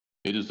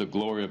It is the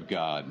glory of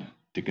God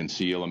to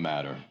conceal a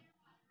matter.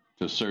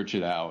 To search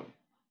it out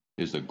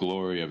is the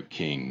glory of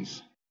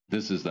kings.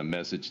 This is the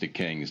Message to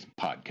Kings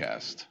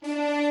podcast.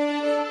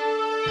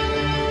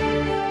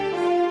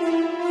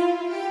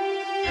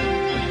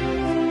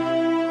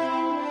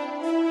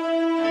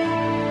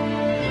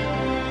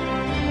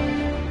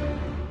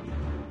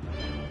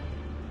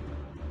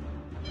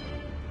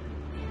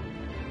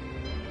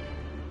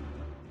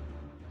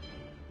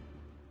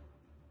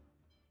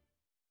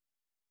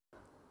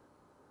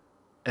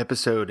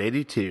 Episode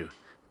 82,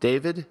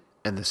 David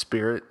and the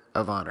Spirit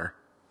of Honor.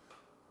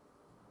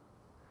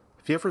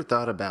 Have you ever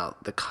thought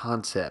about the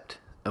concept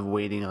of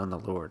waiting on the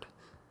Lord?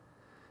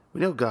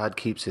 We know God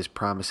keeps His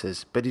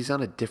promises, but He's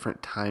on a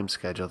different time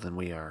schedule than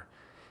we are.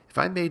 If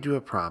I made you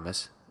a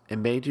promise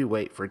and made you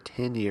wait for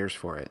 10 years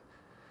for it,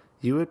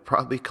 you would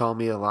probably call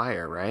me a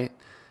liar, right?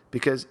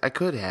 Because I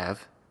could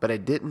have, but I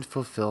didn't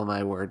fulfill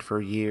my word for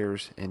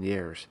years and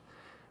years.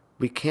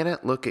 We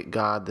cannot look at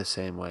God the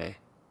same way.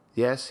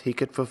 Yes, He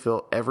could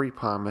fulfill every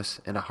promise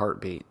in a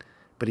heartbeat,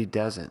 but He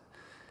doesn't.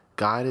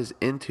 God is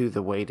into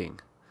the waiting.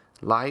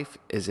 Life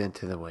is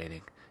into the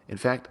waiting. In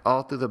fact,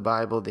 all through the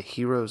Bible, the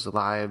heroes'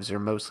 lives are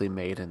mostly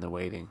made in the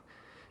waiting.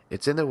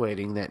 It's in the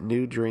waiting that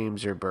new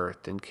dreams are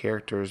birthed and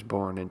character is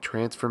born and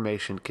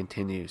transformation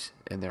continues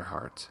in their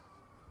hearts.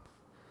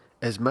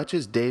 As much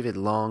as David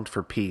longed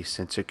for peace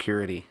and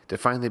security to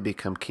finally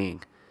become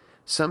king,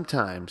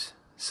 sometimes,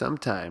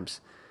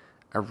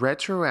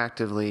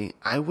 retroactively,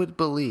 I would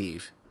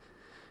believe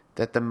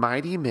that the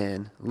mighty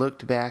men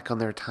looked back on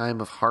their time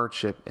of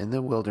hardship in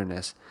the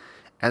wilderness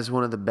as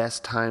one of the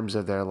best times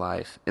of their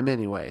life in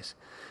many ways.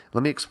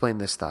 Let me explain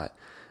this thought.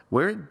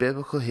 Where in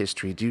biblical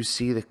history do you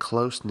see the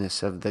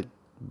closeness of the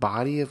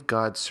body of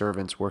God's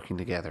servants working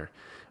together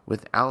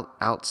without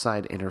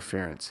outside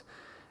interference?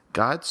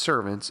 God's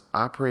servants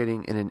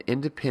operating in an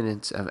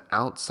independence of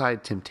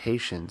outside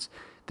temptations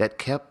that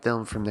kept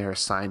them from their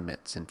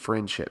assignments and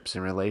friendships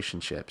and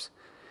relationships.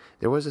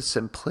 There was a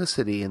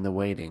simplicity in the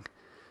waiting,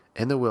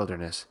 in the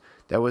wilderness,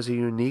 that was a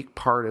unique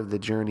part of the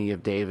journey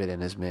of David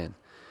and his men.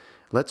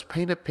 Let's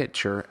paint a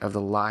picture of the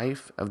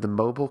life of the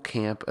mobile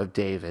camp of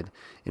David,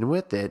 and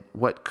with it,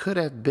 what could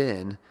have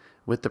been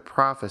with the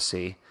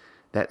prophecy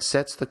that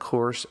sets the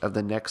course of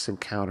the next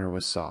encounter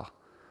with Saul.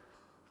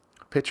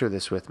 Picture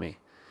this with me.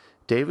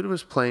 David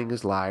was playing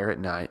his lyre at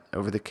night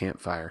over the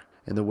campfire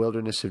in the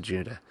wilderness of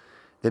Judah.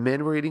 The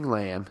men were eating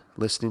lamb,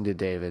 listening to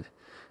David.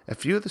 A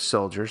few of the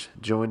soldiers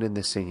joined in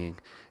the singing.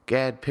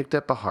 Gad picked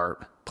up a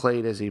harp,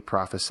 played as he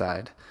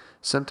prophesied,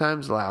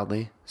 sometimes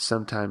loudly,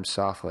 sometimes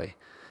softly.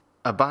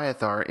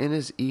 Abiathar in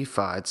his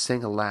ephod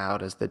sang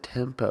aloud as the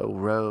tempo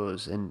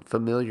rose and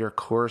familiar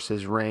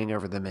choruses rang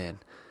over the men.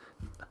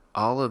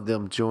 All of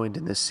them joined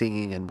in the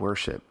singing and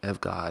worship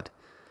of God.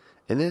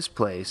 In this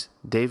place,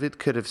 David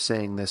could have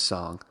sang this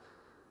song.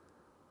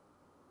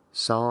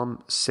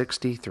 Psalm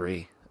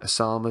 63, a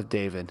psalm of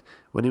David,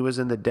 when he was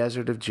in the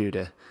desert of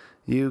Judah.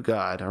 You,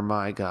 God, are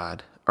my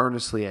God.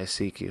 Earnestly I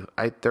seek you.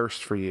 I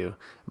thirst for you.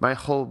 My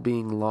whole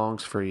being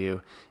longs for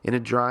you. In a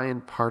dry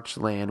and parched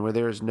land where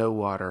there is no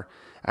water,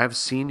 I have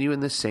seen you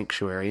in the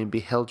sanctuary and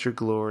beheld your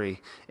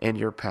glory and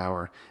your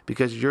power.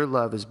 Because your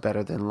love is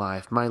better than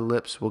life, my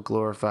lips will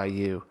glorify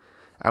you.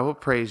 I will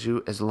praise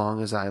you as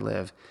long as I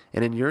live,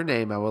 and in your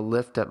name I will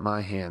lift up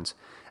my hands.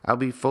 I'll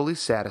be fully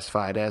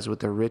satisfied as with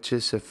the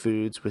richest of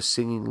foods. With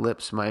singing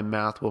lips my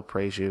mouth will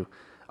praise you.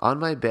 On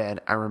my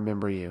bed I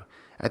remember you.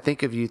 I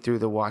think of you through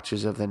the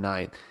watches of the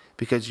night.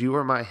 Because you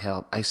are my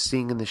help, I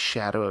sing in the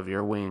shadow of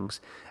your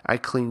wings. I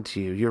cling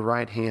to you. Your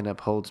right hand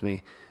upholds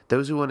me.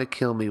 Those who want to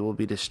kill me will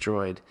be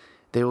destroyed.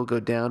 They will go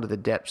down to the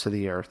depths of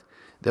the earth.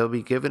 They will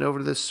be given over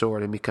to the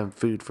sword and become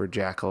food for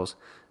jackals.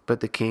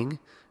 But the king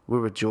will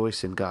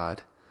rejoice in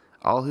God.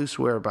 All who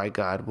swear by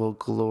God will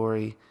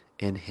glory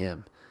in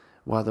him,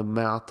 while the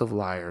mouth of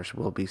liars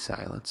will be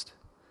silenced.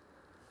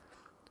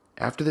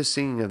 After the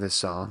singing of this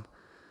psalm,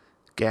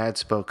 Gad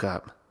spoke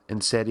up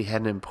and said he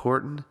had an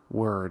important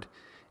word.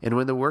 And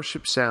when the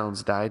worship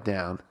sounds died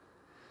down,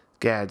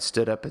 Gad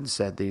stood up and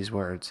said these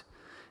words,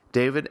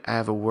 David, I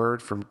have a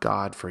word from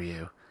God for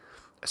you.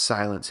 A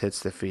silence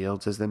hits the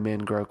fields as the men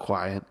grow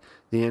quiet.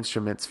 The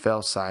instruments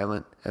fell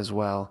silent as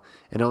well,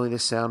 and only the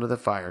sound of the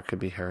fire could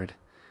be heard.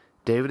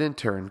 David in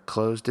turn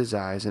closed his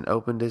eyes and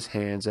opened his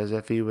hands as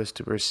if he was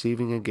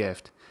receiving a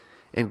gift,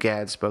 and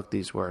Gad spoke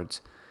these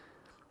words,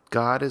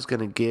 God is going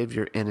to give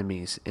your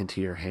enemies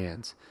into your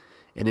hands,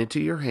 and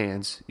into your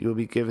hands you will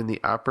be given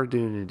the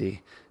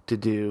opportunity to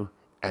do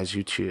as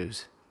you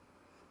choose.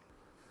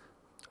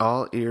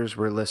 All ears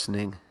were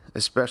listening,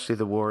 especially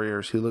the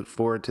warriors who looked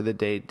forward to the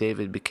day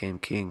David became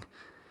king.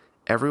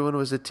 Everyone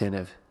was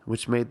attentive,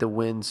 which made the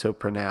wind so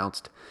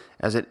pronounced,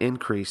 as it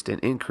increased and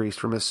increased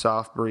from a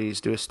soft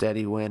breeze to a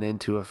steady wind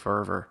into a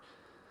fervor.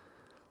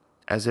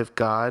 As if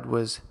God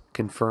was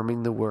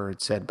confirming the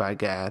word said by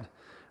Gad,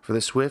 for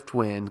the swift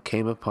wind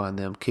came upon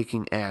them,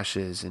 kicking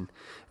ashes and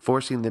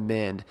forcing the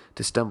men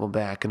to stumble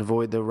back and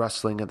avoid the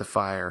rustling of the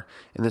fire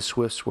and the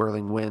swift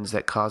swirling winds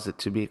that caused it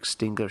to be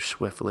extinguished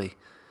swiftly,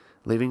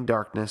 leaving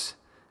darkness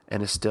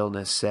and a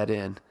stillness set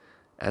in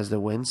as the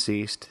wind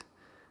ceased,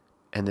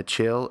 and the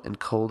chill and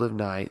cold of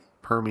night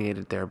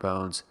permeated their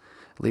bones,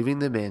 leaving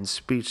the men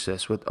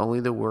speechless with only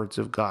the words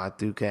of God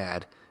through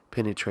Gad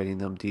penetrating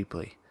them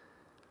deeply.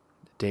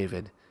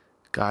 David,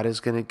 God is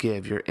going to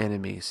give your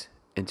enemies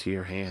into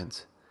your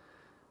hands.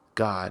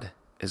 God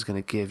is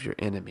going to give your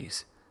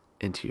enemies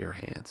into your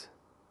hands.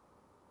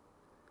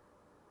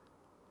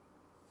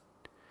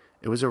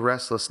 It was a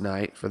restless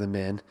night for the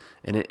men,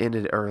 and it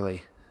ended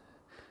early.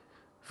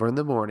 For in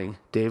the morning,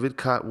 David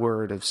caught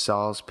word of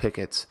Saul's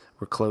pickets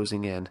were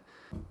closing in.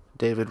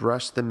 David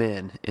rushed the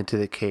men into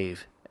the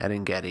cave at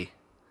En-gedi.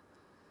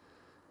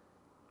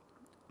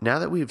 Now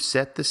that we've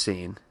set the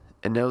scene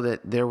and know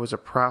that there was a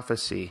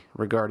prophecy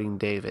regarding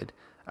David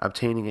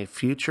obtaining a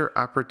future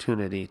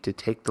opportunity to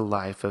take the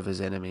life of his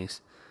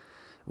enemies,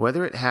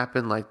 whether it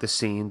happened like the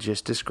scene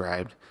just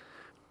described,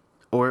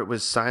 or it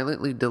was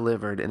silently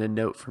delivered in a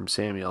note from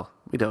Samuel,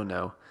 we don't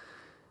know.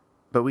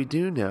 But we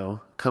do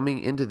know, coming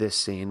into this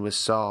scene with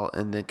Saul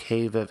in the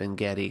cave of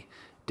En-gedi,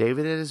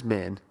 David and his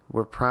men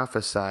were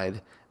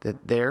prophesied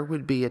that there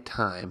would be a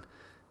time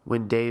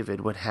when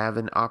David would have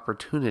an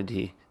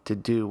opportunity to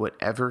do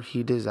whatever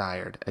he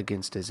desired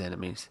against his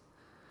enemies.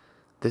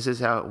 This is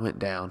how it went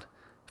down.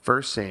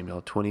 1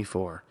 Samuel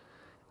 24.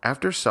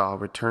 After Saul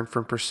returned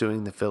from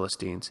pursuing the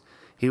Philistines,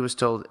 he was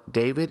told,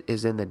 David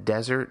is in the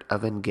desert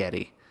of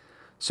En-gedi.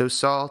 So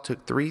Saul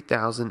took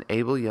 3,000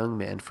 able young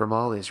men from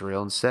all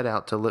Israel and set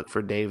out to look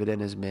for David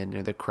and his men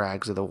near the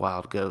crags of the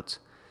wild goats.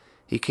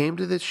 He came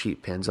to the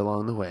sheep pens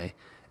along the way.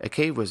 A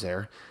cave was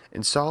there,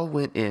 and Saul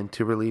went in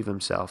to relieve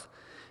himself.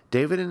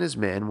 David and his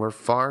men were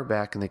far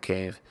back in the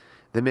cave.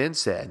 The men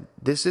said,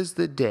 This is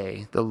the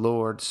day the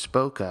Lord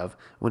spoke of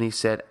when he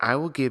said, I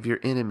will give your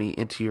enemy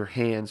into your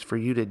hands for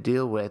you to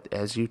deal with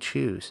as you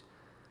choose.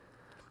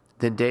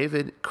 Then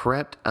David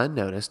crept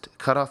unnoticed,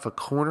 cut off a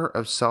corner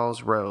of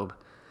Saul's robe.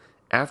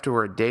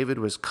 Afterward, David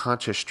was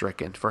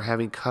conscience-stricken for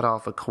having cut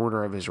off a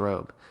corner of his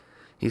robe.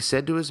 He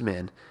said to his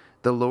men,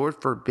 The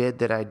Lord forbid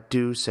that I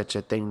do such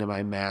a thing to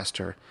my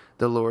master,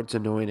 the Lord's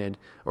anointed,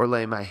 or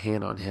lay my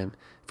hand on him,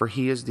 for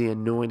he is the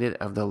anointed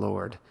of the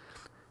Lord.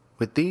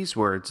 With these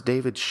words,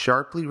 David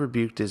sharply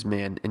rebuked his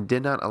men and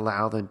did not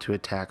allow them to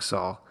attack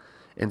Saul.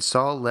 And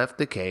Saul left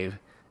the cave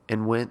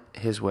and went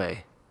his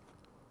way.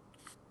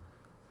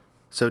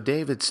 So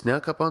David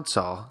snuck up on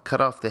Saul,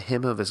 cut off the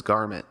hem of his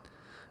garment.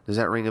 Does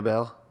that ring a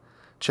bell?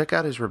 Check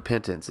out his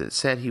repentance. It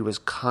said he was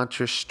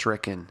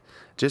conscience-stricken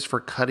just for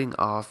cutting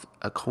off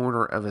a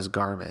corner of his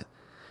garment.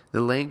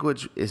 The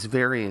language is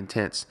very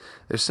intense.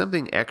 There's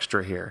something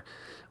extra here.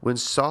 When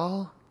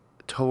Saul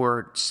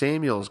tore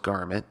Samuel's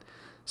garment,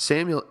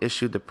 Samuel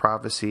issued the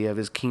prophecy of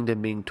his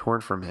kingdom being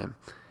torn from him.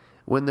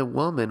 When the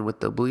woman with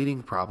the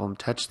bleeding problem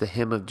touched the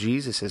hem of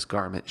Jesus'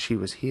 garment, she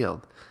was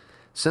healed.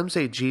 Some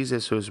say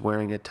Jesus was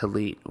wearing a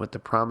tallit with the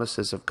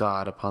promises of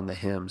God upon the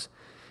hems,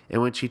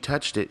 and when she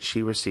touched it,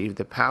 she received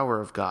the power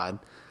of God.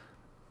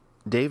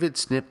 David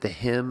snipped the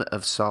hem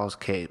of Saul's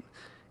cape,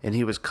 and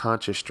he was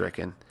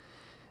conscience-stricken.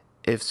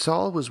 If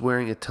Saul was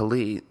wearing a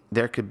tallit,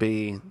 there could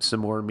be some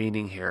more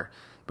meaning here.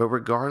 But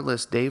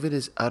regardless, David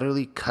is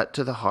utterly cut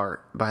to the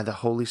heart by the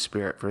Holy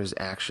Spirit for his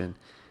action,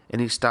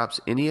 and he stops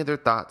any other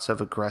thoughts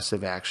of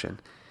aggressive action.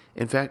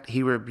 In fact,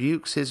 he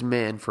rebukes his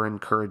men for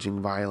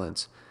encouraging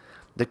violence.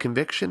 The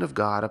conviction of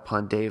God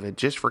upon David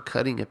just for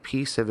cutting a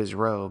piece of his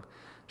robe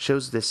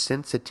shows the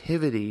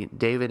sensitivity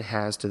David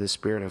has to the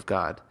Spirit of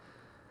God.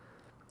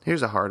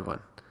 Here's a hard one.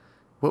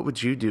 What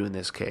would you do in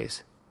this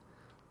case?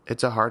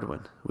 It's a hard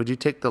one. Would you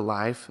take the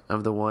life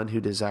of the one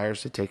who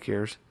desires to take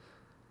yours?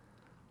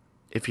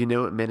 If you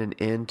know it meant an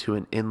end to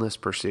an endless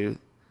pursuit,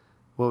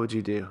 what would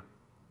you do?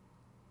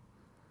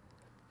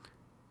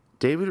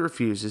 David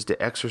refuses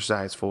to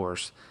exercise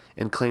force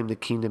and claim the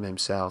kingdom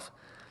himself.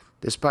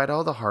 Despite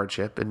all the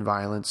hardship and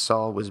violence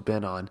Saul was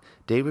bent on,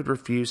 David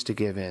refused to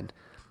give in.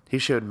 He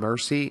showed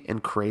mercy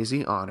and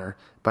crazy honor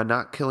by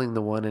not killing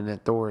the one in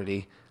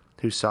authority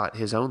who sought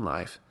his own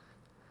life.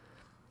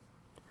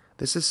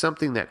 This is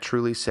something that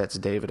truly sets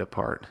David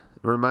apart.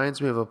 It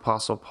reminds me of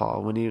Apostle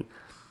Paul when he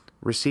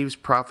receives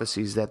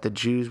prophecies that the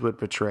Jews would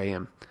betray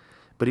him,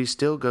 but he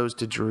still goes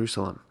to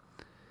Jerusalem.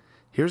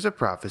 Here's a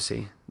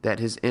prophecy that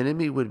his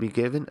enemy would be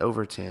given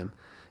over to him,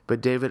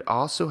 but David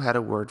also had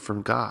a word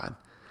from God.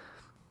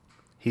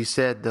 He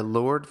said, The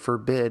Lord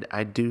forbid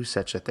I do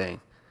such a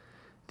thing.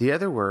 The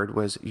other word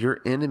was,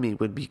 your enemy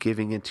would be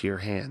given into your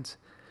hands.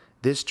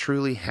 This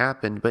truly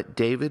happened, but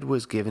David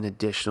was given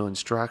additional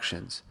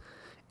instructions,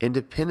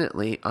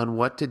 independently on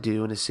what to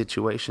do in a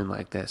situation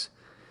like this.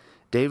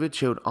 David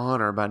showed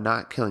honor by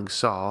not killing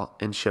Saul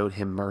and showed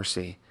him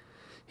mercy.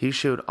 He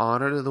showed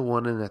honor to the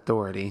one in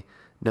authority,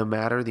 no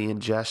matter the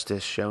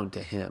injustice shown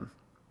to him.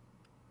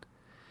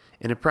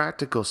 In a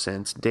practical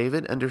sense,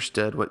 David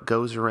understood what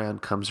goes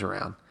around comes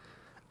around.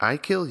 I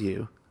kill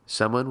you,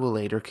 someone will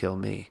later kill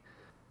me.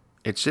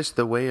 It's just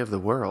the way of the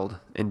world,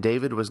 and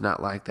David was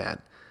not like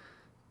that.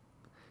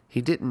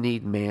 He didn't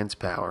need man's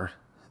power.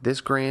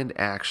 This grand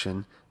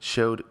action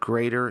showed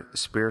greater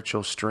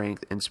spiritual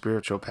strength and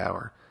spiritual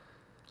power.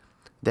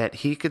 that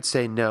he could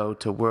say no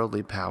to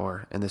worldly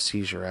power and the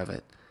seizure of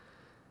it.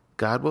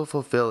 God will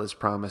fulfill his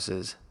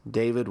promises.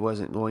 David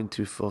wasn't going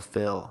to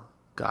fulfill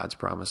God's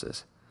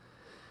promises.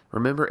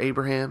 Remember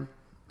Abraham?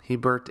 He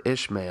birthed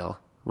Ishmael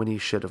when he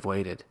should have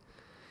waited.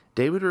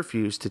 David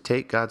refused to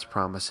take God's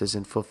promises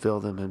and fulfill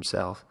them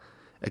himself.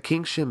 A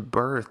kingship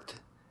birthed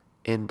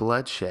in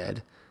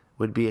bloodshed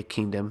would be a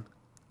kingdom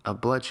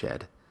of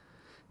bloodshed.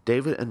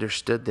 David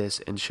understood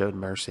this and showed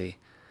mercy.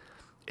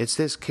 It's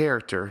this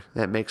character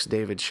that makes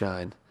David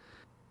shine.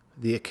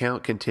 The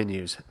account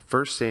continues,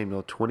 1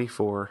 Samuel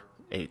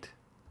 24:8.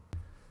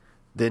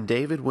 Then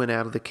David went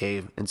out of the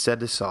cave and said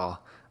to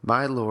Saul,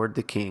 "My lord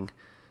the king."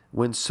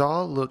 When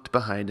Saul looked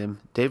behind him,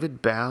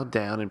 David bowed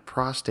down and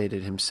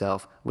prostrated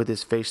himself with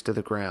his face to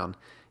the ground.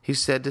 He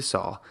said to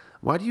Saul,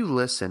 "Why do you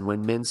listen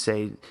when men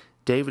say,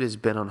 'David is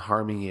bent on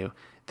harming you'?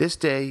 This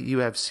day you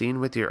have seen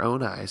with your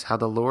own eyes how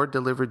the Lord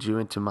delivered you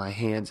into my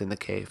hands in the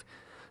cave.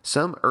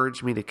 Some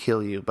urged me to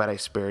kill you, but I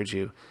spared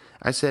you.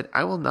 I said,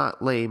 'I will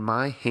not lay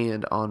my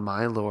hand on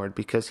my Lord,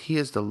 because he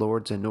is the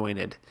Lord's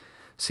anointed.'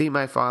 See,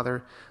 my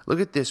father, look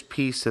at this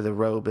piece of the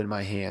robe in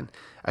my hand.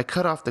 I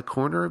cut off the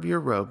corner of your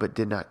robe, but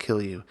did not kill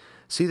you.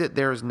 See that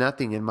there is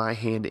nothing in my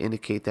hand to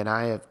indicate that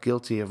I am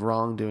guilty of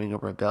wrongdoing or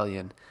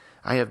rebellion.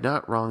 I have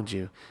not wronged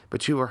you,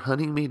 but you are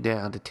hunting me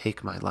down to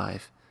take my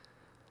life."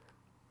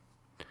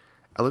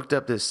 I looked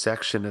up this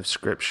section of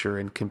Scripture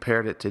and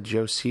compared it to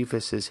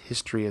Josephus'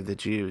 History of the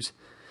Jews.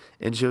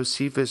 And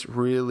Josephus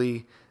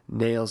really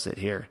nails it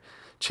here.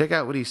 Check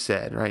out what he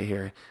said right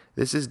here.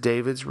 This is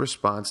David's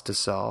response to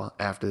Saul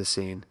after the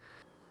scene.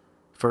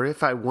 "For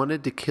if I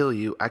wanted to kill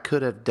you, I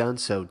could have done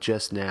so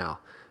just now.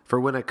 For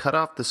when I cut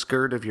off the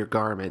skirt of your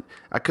garment,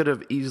 I could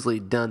have easily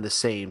done the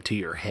same to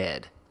your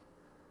head."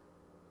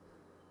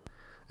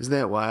 Isn't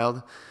that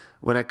wild?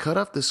 When I cut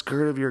off the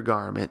skirt of your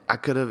garment, I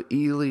could have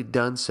easily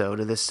done so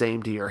to the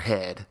same to your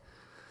head.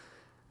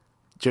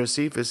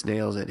 Josephus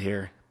nails it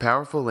here.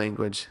 Powerful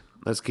language.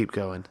 Let's keep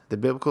going. The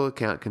biblical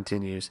account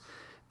continues.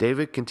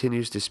 David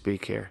continues to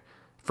speak here.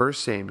 1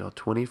 Samuel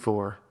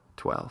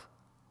 24:12.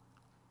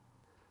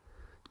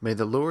 "May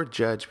the Lord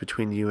judge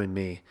between you and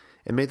me,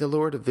 and may the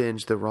Lord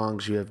avenge the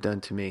wrongs you have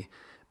done to me.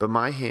 But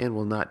my hand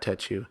will not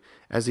touch you.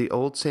 As the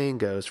old saying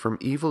goes, from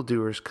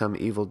evildoers come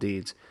evil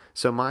deeds.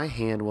 So my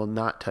hand will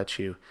not touch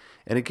you.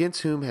 And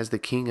against whom has the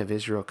king of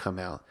Israel come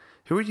out?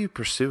 Who are you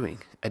pursuing?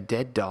 A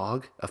dead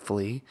dog? A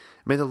flea?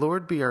 May the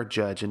Lord be our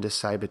judge and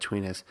decide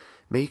between us.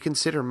 May he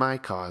consider my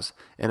cause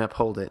and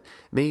uphold it.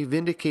 May he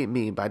vindicate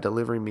me by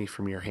delivering me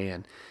from your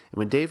hand." And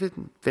when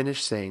David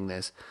finished saying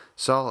this,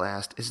 Saul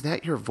asked, "Is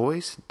that your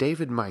voice,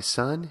 David, my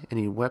son?" And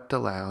he wept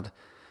aloud.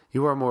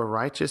 "You are more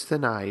righteous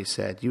than I," he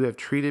said. "You have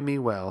treated me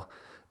well,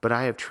 but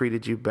I have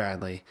treated you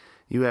badly.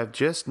 You have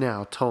just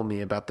now told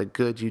me about the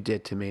good you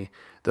did to me.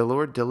 The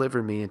Lord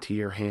delivered me into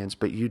your hands,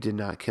 but you did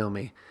not kill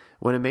me.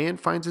 When a man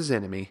finds his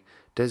enemy,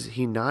 does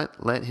he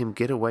not let him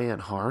get away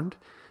unharmed?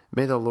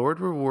 May the Lord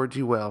reward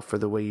you well for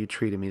the way you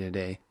treated me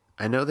today.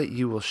 I know that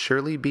you will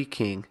surely be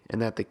king,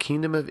 and that the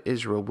kingdom of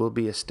Israel will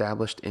be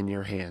established in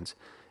your hands.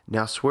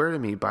 Now swear to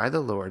me by the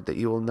Lord that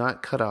you will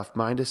not cut off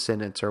my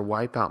descendants or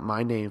wipe out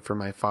my name from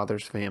my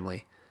father's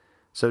family."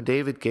 So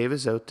David gave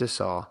his oath to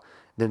Saul.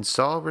 Then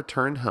Saul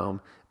returned home,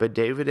 but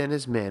David and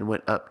his men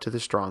went up to the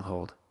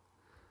stronghold.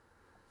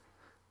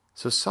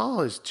 So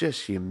Saul is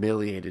just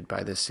humiliated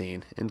by this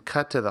scene and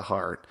cut to the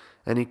heart,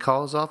 and he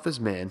calls off his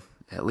men,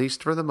 at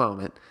least for the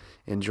moment,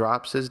 and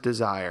drops his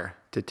desire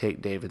to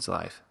take David's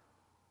life.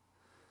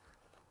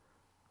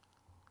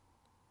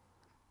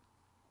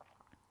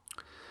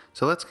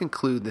 So let's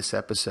conclude this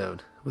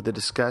episode with a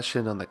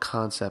discussion on the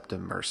concept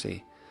of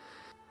mercy.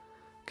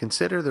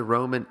 Consider the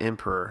Roman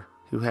emperor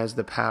who has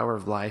the power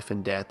of life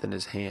and death in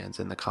his hands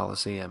in the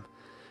Colosseum.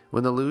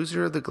 When the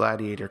loser of the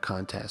gladiator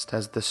contest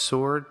has the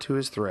sword to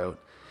his throat,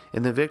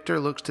 and the victor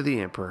looks to the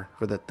emperor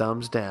for the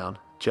thumbs down,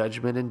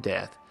 judgment and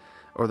death,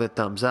 or the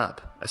thumbs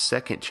up, a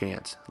second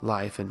chance,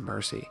 life and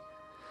mercy.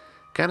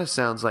 Kind of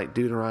sounds like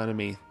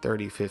Deuteronomy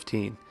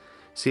 30:15.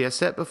 "See, I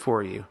set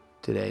before you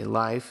today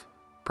life,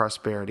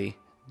 prosperity,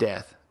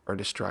 death, or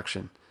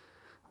destruction."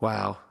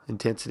 Wow,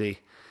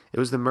 intensity. It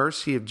was the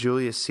mercy of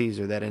Julius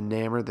Caesar that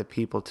enamored the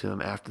people to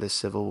him after the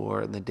Civil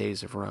War in the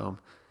days of Rome.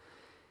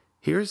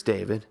 Here is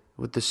David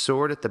with the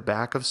sword at the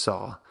back of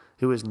Saul,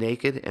 who was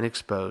naked and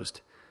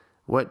exposed.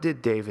 What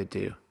did David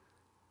do?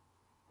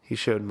 He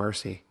showed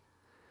mercy.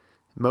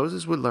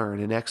 Moses would learn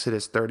in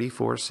Exodus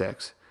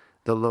 34:6,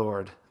 the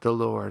Lord,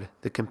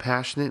 the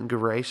compassionate and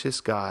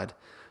gracious God,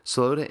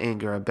 slow to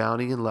anger,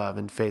 abounding in love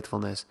and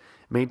faithfulness,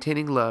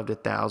 maintaining love to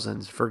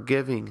thousands,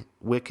 forgiving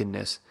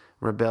wickedness,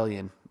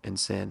 rebellion, and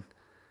sin."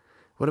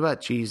 What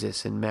about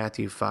Jesus in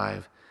Matthew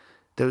 5?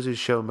 Those who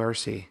show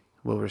mercy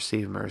will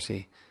receive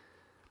mercy.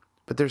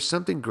 But there's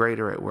something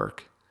greater at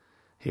work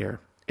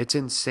here. It's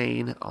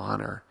insane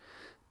honor.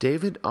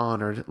 David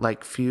honored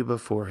like few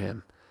before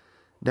him.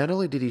 Not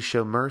only did he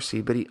show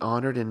mercy, but he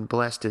honored and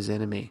blessed his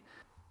enemy.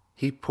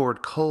 He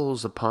poured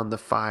coals upon the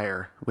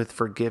fire with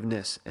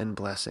forgiveness and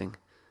blessing.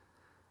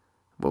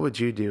 What would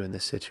you do in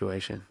this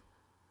situation?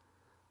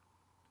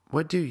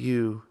 What do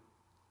you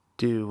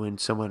do when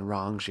someone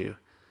wrongs you?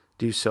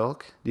 Do you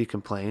sulk? Do you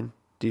complain?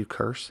 Do you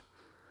curse?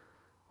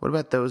 What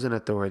about those in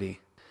authority?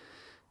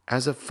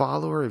 As a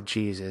follower of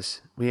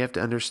Jesus, we have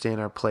to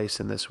understand our place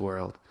in this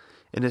world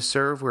and to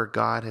serve where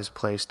God has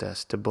placed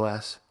us, to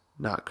bless,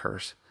 not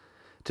curse,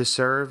 to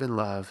serve and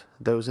love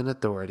those in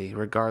authority,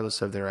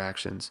 regardless of their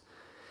actions.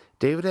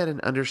 David had an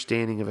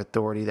understanding of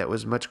authority that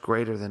was much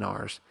greater than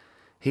ours.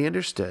 He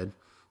understood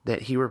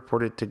that he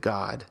reported to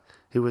God,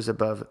 who was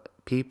above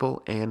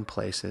people and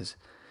places,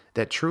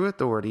 that true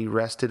authority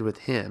rested with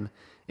him,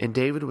 and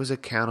David was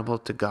accountable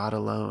to God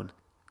alone.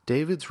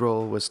 David's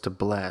role was to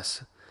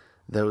bless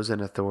those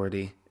in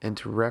authority and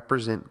to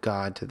represent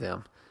God to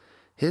them.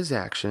 His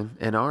action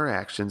and our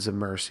actions of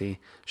mercy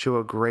show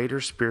a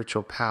greater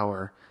spiritual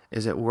power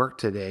is at work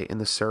today in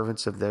the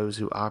servants of those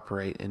who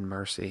operate in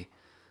mercy.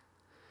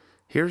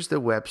 Here's the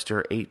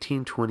Webster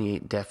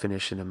 1828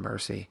 definition of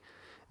mercy: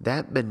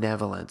 that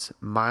benevolence,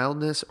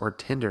 mildness, or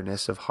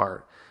tenderness of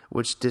heart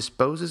which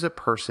disposes a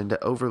person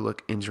to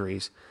overlook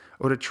injuries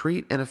or to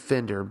treat an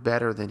offender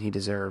better than he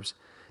deserves,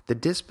 the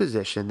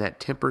disposition that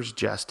tempers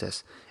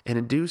justice and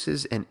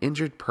induces an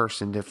injured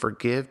person to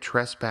forgive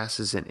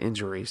trespasses and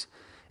injuries,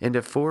 and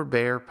to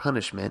forbear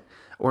punishment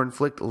or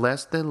inflict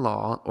less than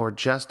law or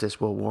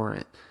justice will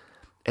warrant.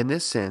 In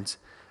this sense,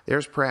 there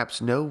is perhaps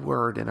no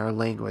word in our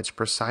language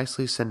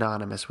precisely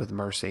synonymous with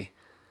mercy.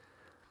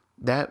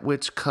 That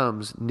which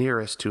comes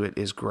nearest to it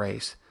is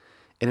grace.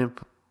 It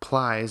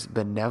implies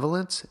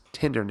benevolence,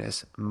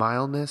 tenderness,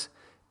 mildness,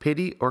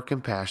 pity or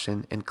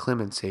compassion, and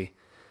clemency,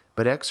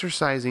 but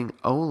exercising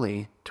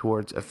only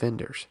towards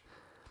offenders.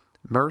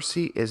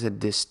 Mercy is a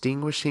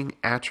distinguishing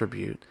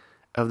attribute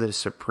of the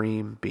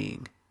Supreme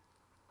Being.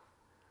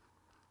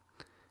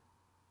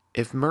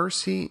 If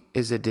mercy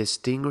is a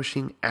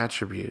distinguishing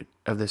attribute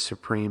of the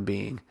Supreme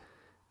Being,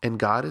 and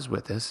God is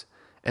with us,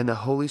 and the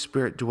Holy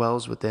Spirit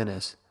dwells within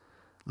us,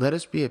 let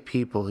us be a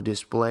people who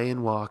display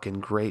and walk in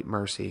great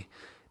mercy,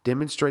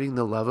 demonstrating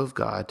the love of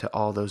God to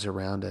all those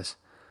around us.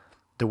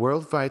 The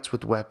world fights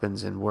with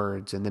weapons and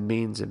words and the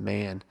means of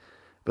man,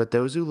 but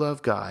those who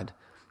love God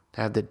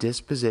have the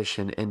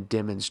disposition and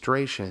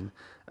demonstration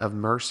of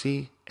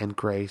mercy and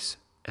grace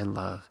and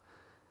love.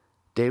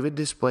 David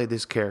displayed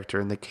this character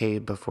in the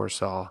cave before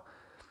Saul.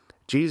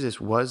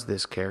 Jesus was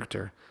this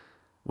character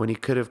when he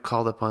could have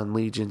called upon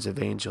legions of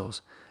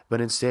angels,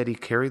 but instead he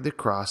carried the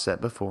cross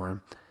set before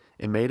him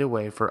and made a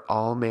way for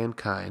all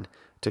mankind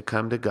to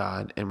come to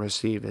God and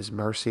receive his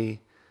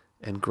mercy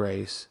and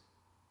grace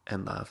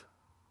and love.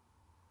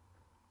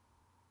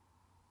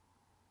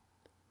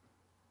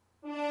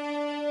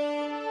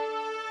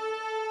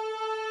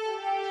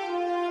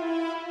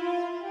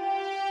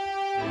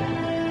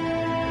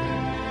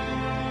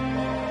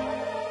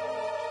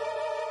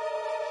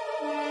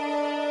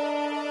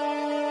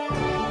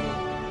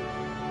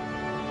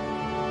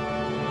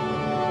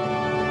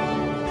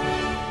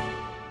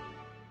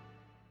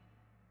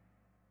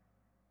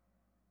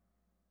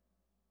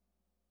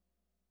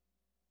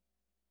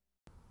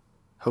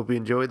 Hope you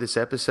enjoyed this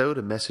episode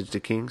of Message to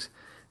Kings.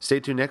 Stay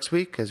tuned next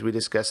week as we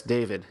discuss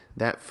David,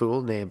 that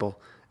fool Nabal,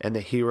 and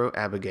the hero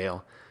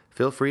Abigail.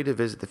 Feel free to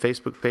visit the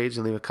Facebook page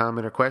and leave a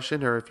comment or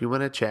question, or if you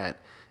want to chat,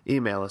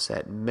 email us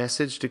at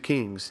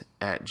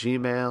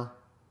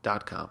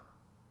messagetokings@gmail.com.